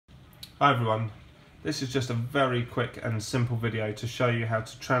Hi everyone, this is just a very quick and simple video to show you how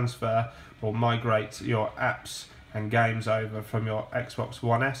to transfer or migrate your apps and games over from your Xbox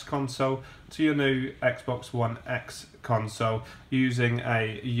One S console to your new Xbox One X console using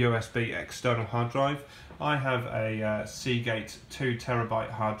a USB external hard drive. I have a Seagate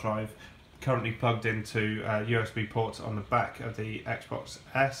 2TB hard drive currently plugged into USB ports on the back of the Xbox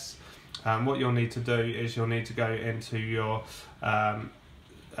S. What you'll need to do is you'll need to go into your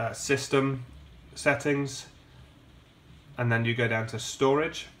system settings, and then you go down to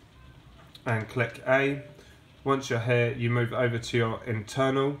storage and click A. Once you're here, you move over to your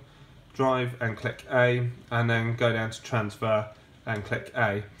internal drive and click A, and then go down to transfer and click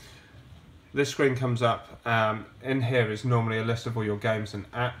A. This screen comes up. In here is normally a list of all your games and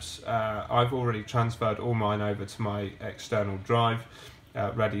apps. I've already transferred all mine over to my external drive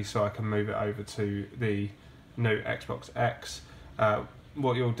ready, so I can move it over to the new Xbox X.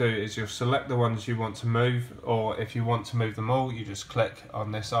 What you'll do is you'll select the ones you want to move, or if you want to move them all, you just click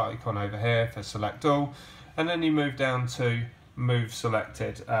on this icon over here for select all, and then you move down to move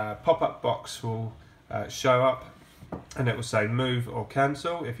selected. Pop-up box will show up and it will say move or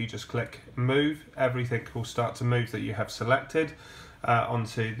cancel. If you just click move, everything will start to move that you have selected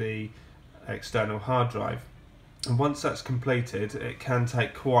onto the external hard drive. And once that's completed, it can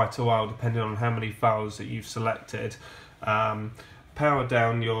take quite a while depending on how many files that you've selected. Power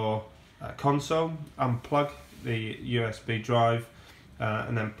down your console, unplug the USB drive,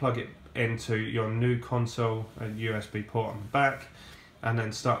 and then plug it into your new console and USB port on the back, and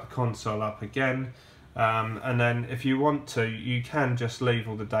then start the console up again. And then if you want to, you can just leave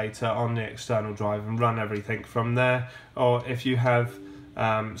all the data on the external drive and run everything from there. Or if you have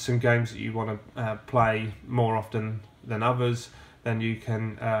some games that you want to play more often than others, then you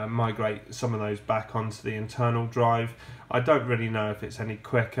can migrate some of those back onto the internal drive. I don't really know if it's any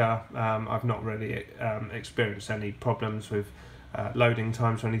quicker. I've not really experienced any problems with loading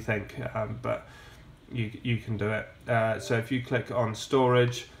times or anything, but you can do it. So if you click on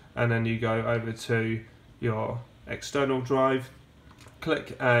storage and then you go over to your external drive,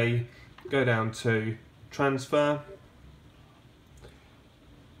 click A, go down to transfer,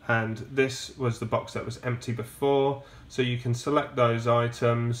 and this was the box that was empty before, so you can select those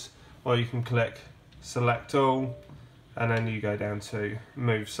items, or you can click select all, and then you go down to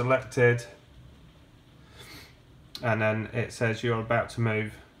move selected, and then it says you're about to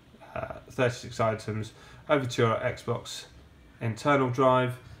move 36 items over to your Xbox internal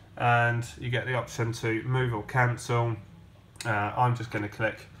drive, and you get the option to move or cancel. I'm just going to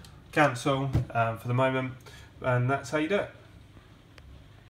click cancel for the moment, and that's how you do it.